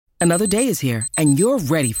Another day is here, and you're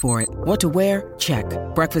ready for it. What to wear? Check.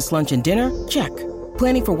 Breakfast, lunch, and dinner? Check.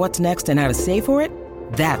 Planning for what's next and how to save for it?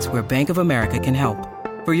 That's where Bank of America can help.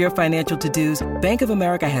 For your financial to-dos, Bank of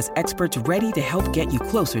America has experts ready to help get you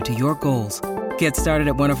closer to your goals. Get started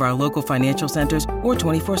at one of our local financial centers or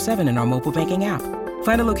 24/7 in our mobile banking app.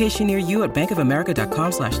 Find a location near you at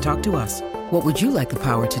bankofamerica.com/talktous. What would you like the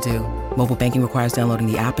power to do? Mobile banking requires downloading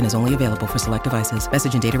the app and is only available for select devices.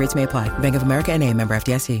 Message and data rates may apply. Bank of America N.A., member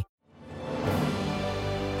FDIC.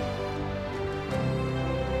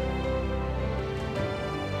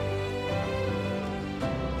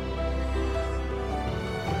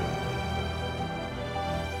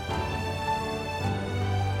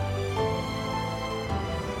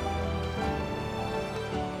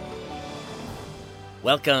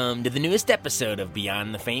 Welcome to the newest episode of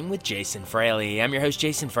Beyond the Fame with Jason Fraley. I'm your host,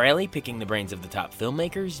 Jason Fraley, picking the brains of the top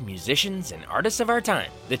filmmakers, musicians, and artists of our time.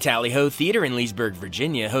 The Tally Ho Theater in Leesburg,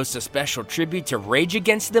 Virginia hosts a special tribute to Rage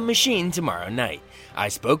Against the Machine tomorrow night. I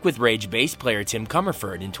spoke with Rage bass player Tim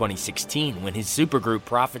Comerford in 2016 when his supergroup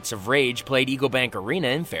Prophets of Rage played Eagle Bank Arena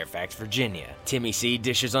in Fairfax, Virginia. Timmy C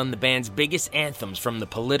dishes on the band's biggest anthems, from the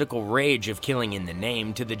political rage of Killing in the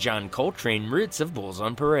Name to the John Coltrane roots of Bulls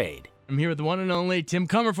on Parade. I'm here with the one and only Tim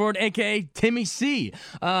Comerford, a.k.a. Timmy C,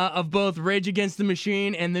 of both Rage Against the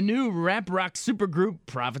Machine and the new rap rock supergroup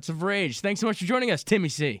Prophets of Rage. Thanks so much for joining us, Timmy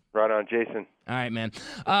C. Right on, Jason. All right, man.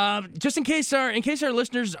 Just in case our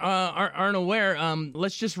listeners aren't aware,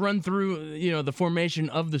 let's just run through the formation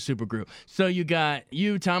of the supergroup. So you got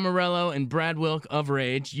you, Tom Morello, and Brad Wilk of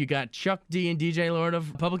Rage. You got Chuck D and DJ Lord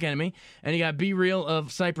of Public Enemy, and you got B Real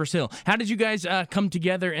of Cypress Hill. How did you guys come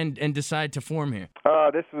together and decide to form here?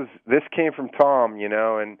 This came from Tom,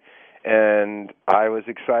 and I was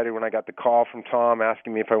excited when I got the call from Tom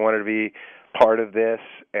asking me if I wanted to be part of this,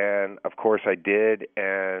 and of course I did,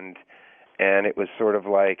 and it was sort of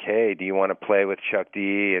like, hey, do you want to play with Chuck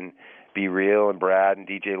D and Be Real and Brad and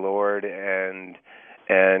DJ Lord and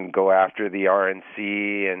go after the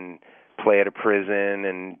RNC and play at a prison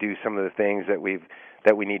and do some of the things that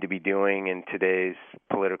we need to be doing in today's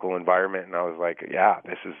political environment? And I was like, yeah,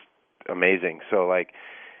 this is amazing. So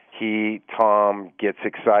Tom gets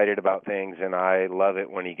excited about things, and I love it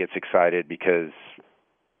when he gets excited because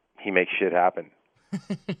he makes shit happen.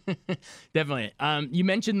 Definitely. You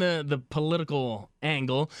mentioned the political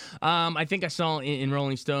angle. I think I saw in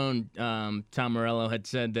Rolling Stone, Tom Morello had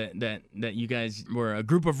said that you guys were a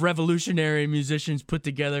group of revolutionary musicians put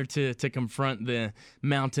together to confront the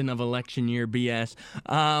mountain of election year BS.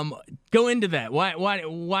 Go into that.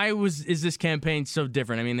 Why is this campaign so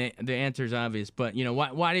different? I mean, the answer is obvious, but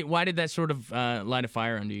why did that sort of light a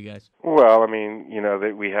fire under you guys? Well, I mean,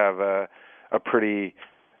 that we have a pretty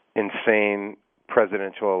insane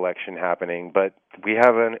presidential election happening, but we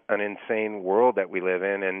have an insane world that we live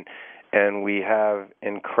in, and we have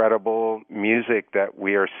incredible music that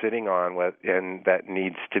we are sitting on with, and that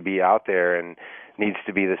needs to be out there and needs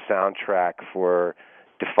to be the soundtrack for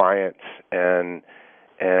defiance, and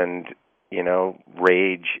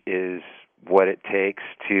rage is what it takes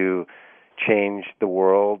to change the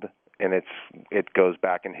world. And it goes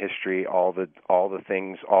back in history. All the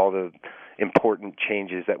things, all the important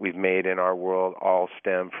changes that we've made in our world all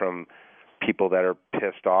stem from people that are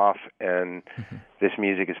pissed off, and this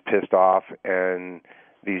music is pissed off, and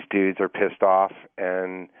these dudes are pissed off,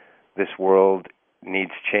 and this world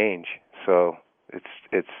needs change. So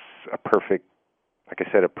it's a perfect, like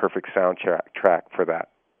I said, a perfect soundtrack for that.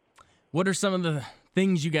 What are some of the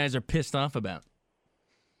things you guys are pissed off about?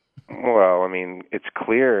 Well, I mean, it's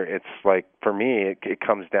clear. It's like, for me, it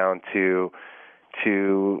comes down to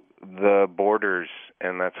the borders,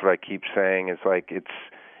 and that's what I keep saying. It's like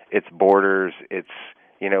it's borders. It's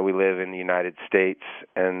we live in the United States,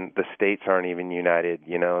 and the states aren't even united.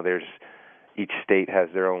 There's each state has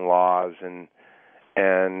their own laws, and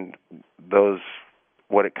those.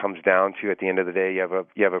 What it comes down to at the end of the day,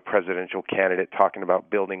 you have a presidential candidate talking about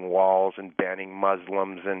building walls and banning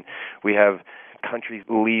Muslims, and we have countries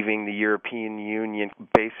leaving the European Union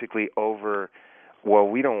basically over, well,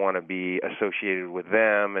 we don't want to be associated with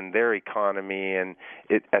them and their economy, and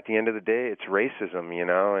at the end of the day, it's racism,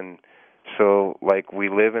 and so we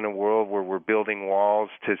live in a world where we're building walls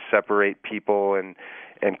to separate people and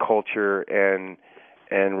culture, and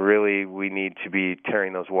really we need to be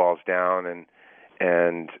tearing those walls down and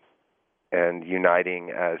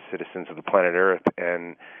uniting as citizens of the planet Earth,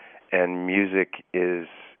 and music is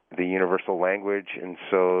the universal language, and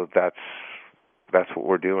so that's what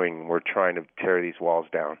we're doing. We're trying to tear these walls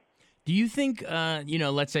down. Do you think,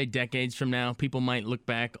 let's say decades from now, people might look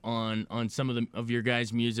back on some of your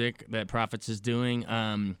guys' music that Prophets is doing,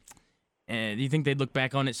 do you think they'd look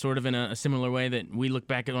back on it sort of in a similar way that we look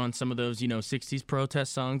back on some of those, 60s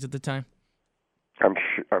protest songs at the time?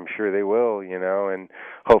 I'm sure they will, and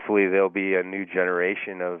hopefully there'll be a new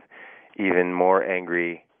generation of even more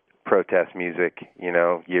angry protest music,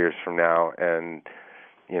 years from now, and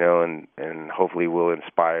and hopefully we'll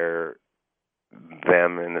inspire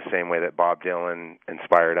them in the same way that Bob Dylan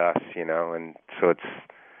inspired us, and so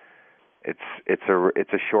it's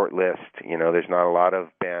a short list. There's not a lot of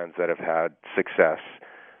bands that have had success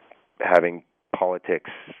having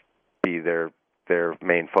politics be their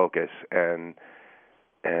main focus, and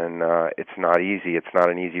it's not easy. It's not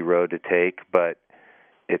an easy road to take, but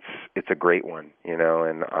it's a great one,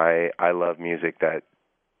 and I love music that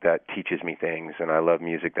teaches me things, and I love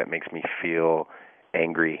music that makes me feel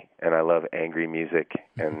angry, and I love angry music,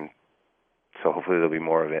 and so hopefully there'll be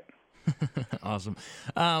more of it. Awesome.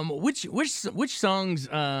 Which songs?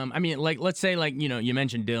 Let's say, you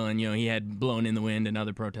mentioned Dylan. He had "Blowin' in the Wind" and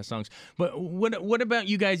other protest songs. But what about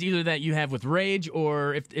you guys? Either that you have with Rage,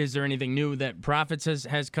 or is there anything new that Prophets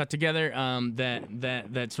has cut together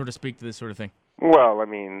that sort of speak to this sort of thing? Well,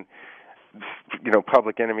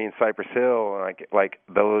 Public Enemy and Cypress Hill, like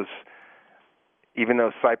those. Even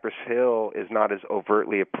though Cypress Hill is not as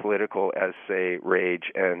overtly political as, say,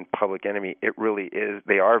 Rage and Public Enemy, it really is.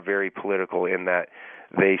 They are very political in that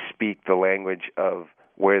they speak the language of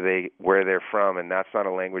where they're from, and that's not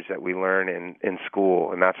a language that we learn in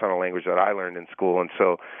school, and that's not a language that I learned in school. And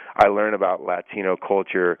so I learn about Latino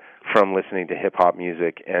culture from listening to hip-hop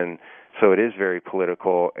music, and so it is very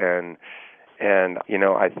political. And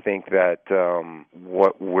I think that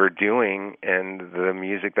what we're doing and the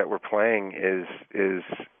music that we're playing is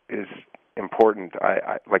important.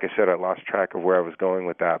 I like I said, I lost track of where I was going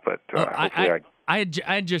with that, but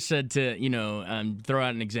I just said to throw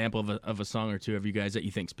out an example of a song or two of you guys that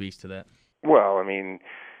you think speaks to that. Well,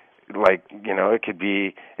 it could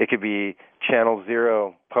be Channel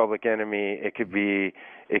Zero, Public Enemy. It could be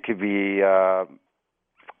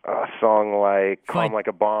a song like "Calm Like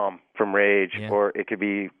a Bomb" from Rage, yeah. Or it could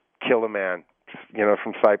be "Kill a Man,"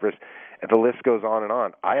 from Cypress. And the list goes on and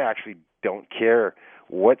on. I actually don't care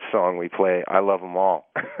what song we play. I love them all.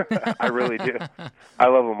 I really do. I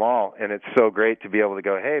love them all, and it's so great to be able to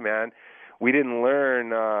go, "Hey, man, we didn't learn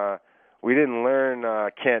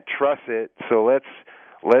Can't Trust It, so let's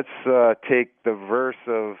take the verse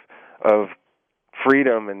of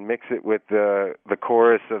Freedom and mix it with the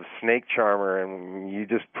chorus of Snake Charmer, and you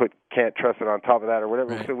just put Can't Trust It on top of that or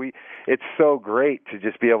whatever." Right. So it's so great to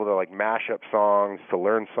just be able to mash up songs, to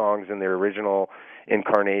learn songs in their original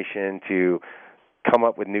incarnation, to come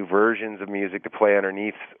up with new versions of music to play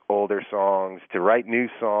underneath older songs, to write new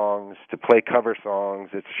songs, to play cover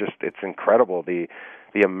songs. It's incredible the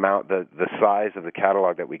amount, the size of the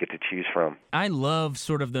catalog that we get to choose from. I love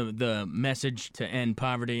sort of the message to end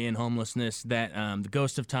poverty and homelessness that the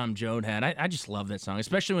Ghost of Tom Joad had. I just love that song,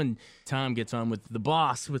 especially when Tom gets on with the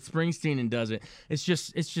boss, with Springsteen, and does it. It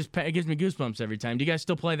gives me goosebumps every time. Do you guys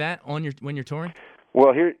still play that when you're touring?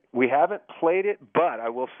 Well, here we haven't played it, but I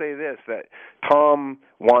will say this: that Tom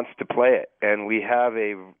wants to play it, and we have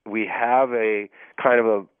a kind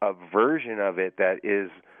of a version of it that is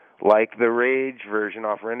like the Rage version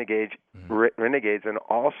off Renegades, and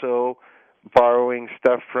also borrowing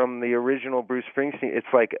stuff from the original Bruce Springsteen. It's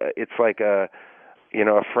like a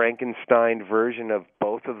Frankenstein version of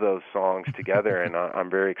both of those songs together, and I'm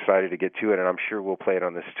very excited to get to it, and I'm sure we'll play it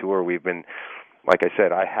on this tour. We've been, like I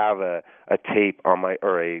said, I have a tape on my,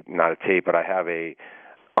 not a tape, but I have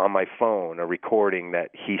on my phone a recording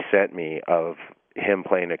that he sent me of him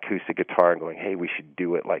playing acoustic guitar and going, "Hey, we should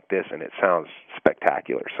do it like this," and it sounds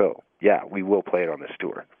spectacular. So yeah, we will play it on this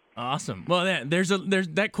tour. Awesome. Well, there's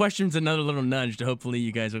that question's another little nudge to hopefully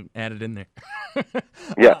you guys will add it in there.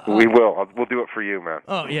 Yeah, we will. We'll do it for you, man.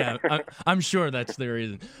 Oh yeah, I'm sure that's the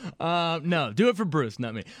reason. No, do it for Bruce,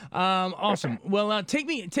 not me. Awesome. Well,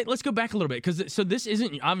 let's go back a little bit because this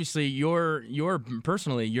isn't obviously your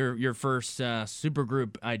personally your first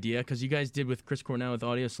supergroup idea, because you guys did with Chris Cornell with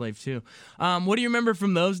Audioslave too. What do you remember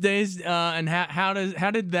from those days, and how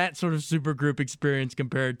did that sort of supergroup experience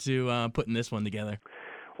compare to putting this one together?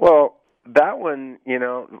 Well, that one,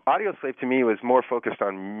 Audioslave to me was more focused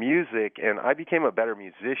on music, and I became a better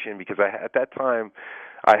musician because at that time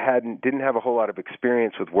I didn't have a whole lot of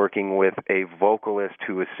experience with working with a vocalist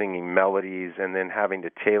who was singing melodies and then having to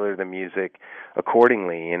tailor the music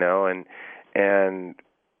accordingly, and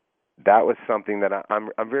that was something that I'm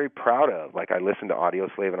very proud of. Like, I listened to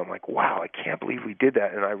Audioslave and I'm like, wow, I can't believe we did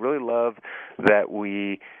that, and I really love that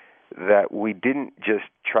we that we didn't just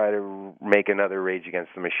try to make another Rage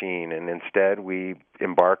Against the Machine, and instead we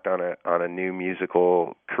embarked on a new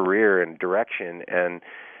musical career and direction, and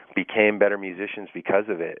became better musicians because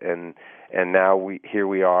of it. And now here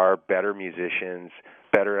we are, better musicians,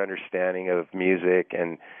 better understanding of music,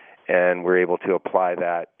 and we're able to apply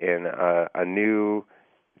that in a new,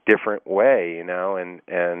 different way, you know, and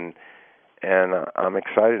I'm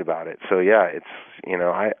excited about it. So yeah, it's, you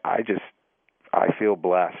know, I feel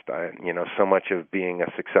blessed. So much of being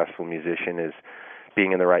a successful musician is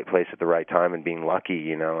being in the right place at the right time and being lucky,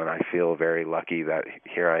 you know, and I feel very lucky that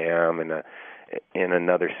here I am in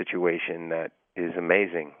another situation that is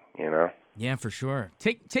amazing, you know. Yeah, for sure.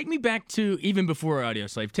 Take me back to even before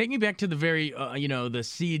Audioslave. Take me back to the very, the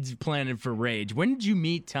seeds planted for Rage. When did you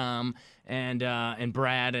meet Tom and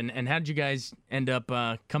Brad, and how did you guys end up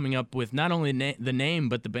coming up with not only the name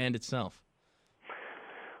but the band itself?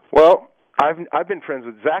 Well, I've been friends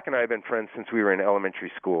with Zach, and I have been friends since we were in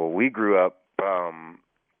elementary school. We grew up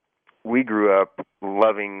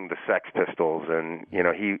loving the Sex Pistols, and you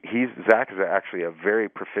know, Zach is actually a very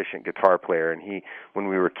proficient guitar player, and when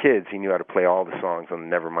we were kids, he knew how to play all the songs on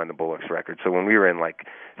the Nevermind the Bollocks record. So when we were in like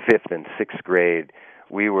 5th and 6th grade,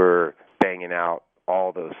 we were banging out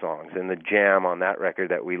all those songs. And the jam on that record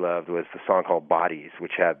that we loved was the song called Bodies,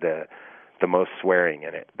 which had the most swearing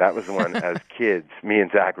in it. That was the one as kids me and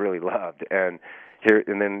Zach really loved. And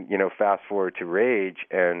then, you know, fast forward to Rage,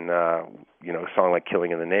 and a song like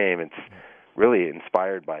Killing in the Name, it's really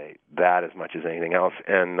inspired by that as much as anything else.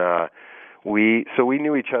 And we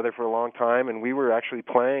knew each other for a long time, and we were actually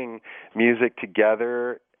playing music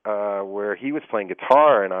together where he was playing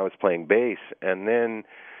guitar and I was playing bass. And then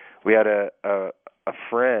we had a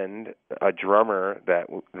friend, a drummer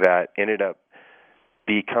that ended up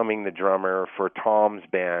becoming the drummer for Tom's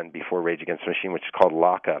band before Rage Against the Machine, which is called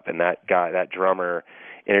Lockup. And that drummer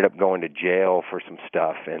ended up going to jail for some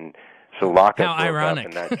stuff, and so Lockup. How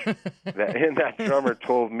ironic! Up, and that drummer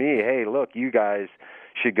told me, "Hey, look, you guys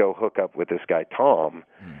should go hook up with this guy Tom."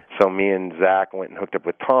 So me and Zach went and hooked up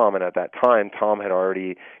with Tom, and at that time, Tom had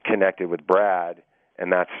already connected with Brad,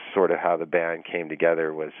 and that's sort of how the band came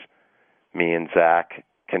together. Was me and Zach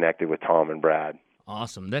connected with Tom and Brad.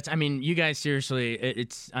 Awesome. You guys seriously,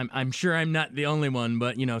 I'm sure I'm not the only one,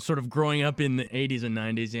 but, you know, sort of growing up in the 80s and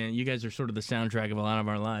 90s, and you guys are sort of the soundtrack of a lot of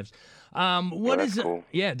our lives. Cool.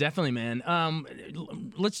 Yeah, definitely, man.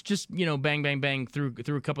 Let's just, you know, bang, bang, bang through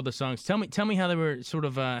a couple of the songs. Tell me how they were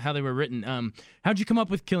how they were written. How'd you come up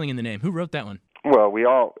with Killing in the Name? Who wrote that one?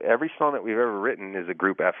 Well, every song that we've ever written is a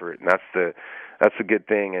group effort, and that's the good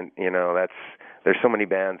thing. And, you know, there's so many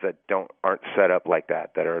bands that aren't set up like that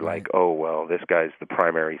are right. Like, oh, well, this guy's the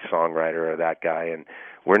primary songwriter or that guy, and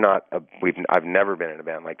we're not. I've never been in a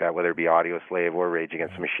band like that, whether it be Audioslave or Rage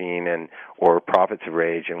Against the Machine or Prophets of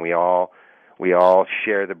Rage, and we all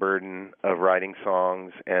share the burden of writing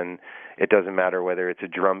songs, and it doesn't matter whether it's a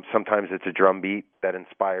drum. Sometimes it's a drum beat that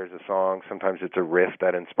inspires a song. Sometimes it's a riff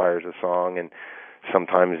that inspires a song, and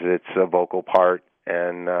sometimes it's a vocal part.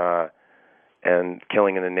 And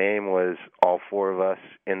Killing in the Name was all four of us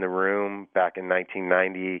in the room back in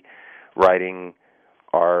 1990,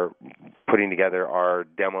 putting together our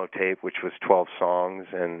demo tape, which was 12 songs,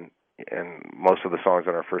 and most of the songs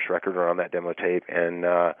on our first record are on that demo tape. And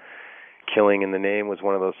Killing in the Name was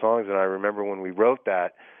one of those songs. And I remember when we wrote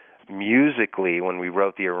that, musically, when we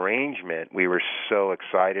wrote the arrangement, we were so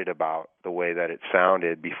excited about the way that it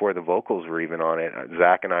sounded before the vocals were even on it.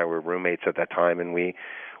 Zach and I were roommates at that time, and we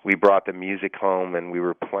brought the music home, and we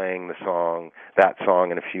were playing that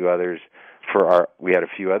song and a few others we had a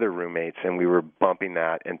few other roommates, and we were bumping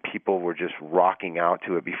that, and people were just rocking out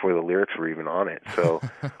to it before the lyrics were even on it. So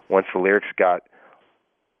once the lyrics got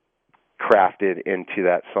crafted into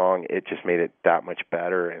that song, it just made it that much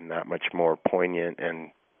better and that much more poignant.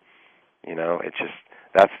 And, you know, it's just,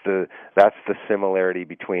 that's the similarity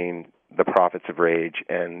between the Prophets of Rage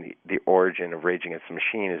and the origin of Rage Against the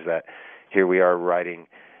Machine, is that here we are writing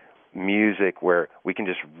music where we can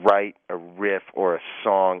just write a riff or a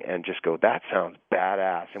song and just go, that sounds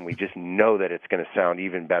badass, and we just know that it's going to sound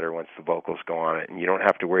even better once the vocals go on it. And you don't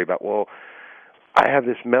have to worry about, well, I have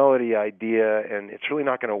this melody idea and it's really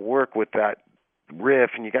not going to work with that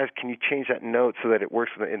riff, and you guys, can you change that note so that it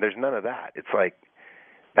works with it? And there's none of that. It's like,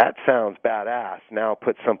 that sounds badass. Now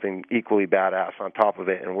put something equally badass on top of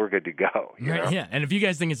it, and we're good to go. You know? Yeah, and if you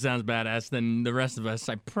guys think it sounds badass, then the rest of us,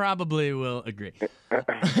 I probably will agree.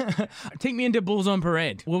 Take me into Bulls on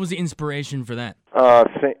Parade. What was the inspiration for that?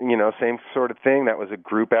 Same sort of thing. That was a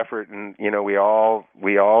group effort, and we all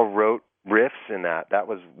wrote riffs in that. That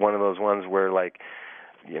was one of those ones where, like,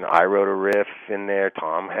 I wrote a riff in there.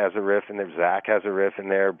 Tom has a riff in there. Zach has a riff in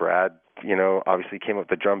there. Brad, obviously came up with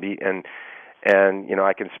the drum beat. And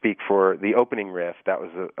I can speak for the opening riff. That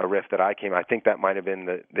was a riff that I think that might have been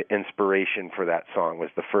the inspiration for that song, was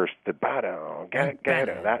the first, the ba-do,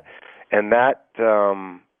 ga-ga-da, that. And that's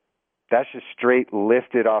just straight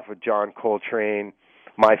lifted off of John Coltrane,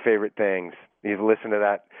 My Favorite Things. You've listened to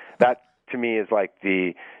that. That, to me, is like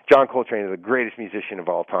John Coltrane is the greatest musician of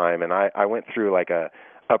all time. And I went through like a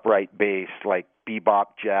upright bass, like bebop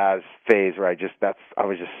jazz phase where I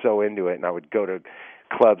was just so into it, and I would go to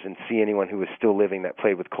clubs and see anyone who was still living that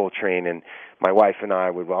played with Coltrane, and my wife and I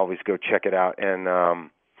would always go check it out. And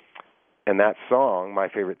that song, My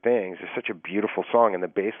Favorite Things, is such a beautiful song, and the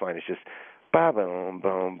bass line is just ba boom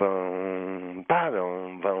boom boom, ba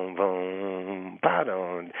boom boom boom, ba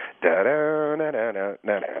boom da da da da da da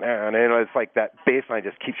da, and it's like that bass line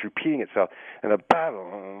just keeps repeating itself, and the ba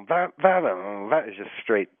boom ba boom ba is just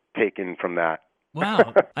straight taken from that.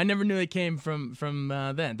 Wow, I never knew it came from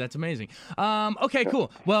that. That's amazing. Okay,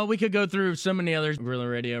 cool. Well, we could go through so many others: Guerrilla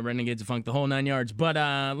Radio, Renegades of Funk, the whole 9 yards. But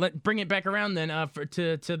bring it back around then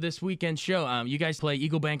to this weekend show. You guys play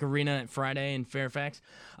Eagle Bank Arena Friday in Fairfax.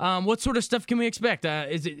 What sort of stuff can we expect?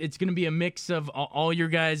 It's going to be a mix of all your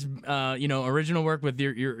guys, original work with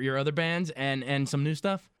your other bands and some new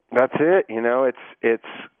stuff? That's it.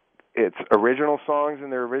 It's original songs in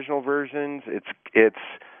their original versions. It's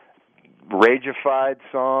Rageified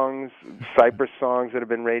songs, Cypress songs that have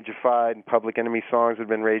been Rageified, and Public Enemy songs that have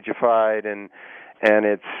been Rageified, and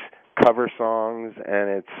it's cover songs, and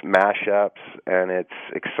it's mashups, and it's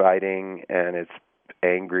exciting, and it's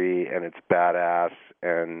angry, and it's badass,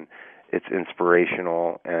 and it's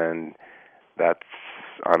inspirational, and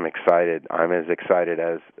I'm excited. I'm as excited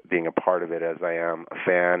as being a part of it as I am a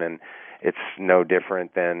fan, and it's no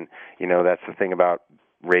different than, that's the thing about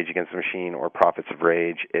Rage Against the Machine or Prophets of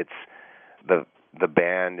Rage. It's the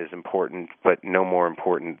band is important, but no more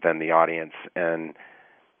important than the audience, and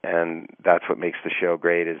that's what makes the show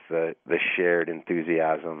great, is the shared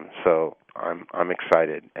enthusiasm. So I'm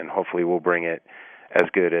excited, and hopefully we'll bring it as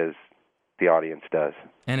good as the audience does,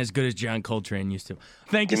 and as good as John Coltrane used to.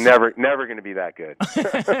 Thank you. Never going to be that good.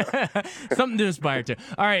 Something to aspire to.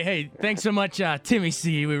 All right, hey, thanks so much, Timmy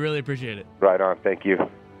C. We really appreciate it. Right on. Thank you.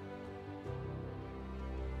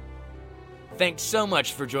 Thanks so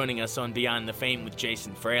much for joining us on Beyond the Fame with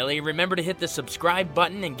Jason Fraley. Remember to hit the subscribe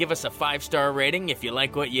button and give us a 5-star rating if you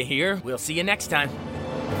like what you hear. We'll see you next time.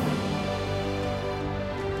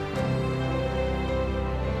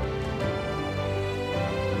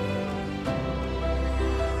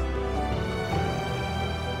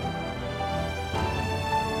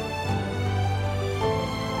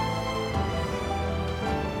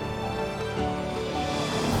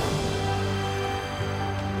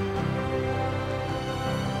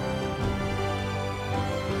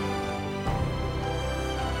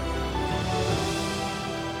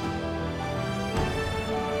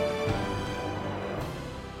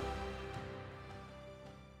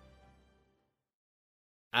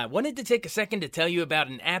 I wanted to take a second to tell you about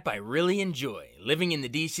an app I really enjoy. Living in the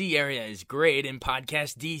DC area is great, and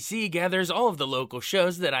Podcast DC gathers all of the local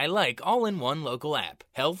shows that I like all in one local app.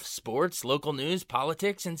 Health, sports, local news,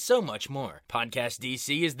 politics, and so much more. Podcast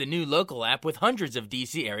DC is the new local app with hundreds of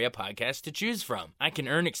DC area podcasts to choose from. I can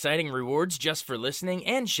earn exciting rewards just for listening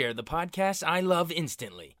and share the podcasts I love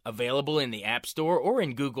instantly. Available in the App Store or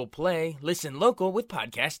in Google Play, listen local with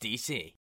Podcast DC.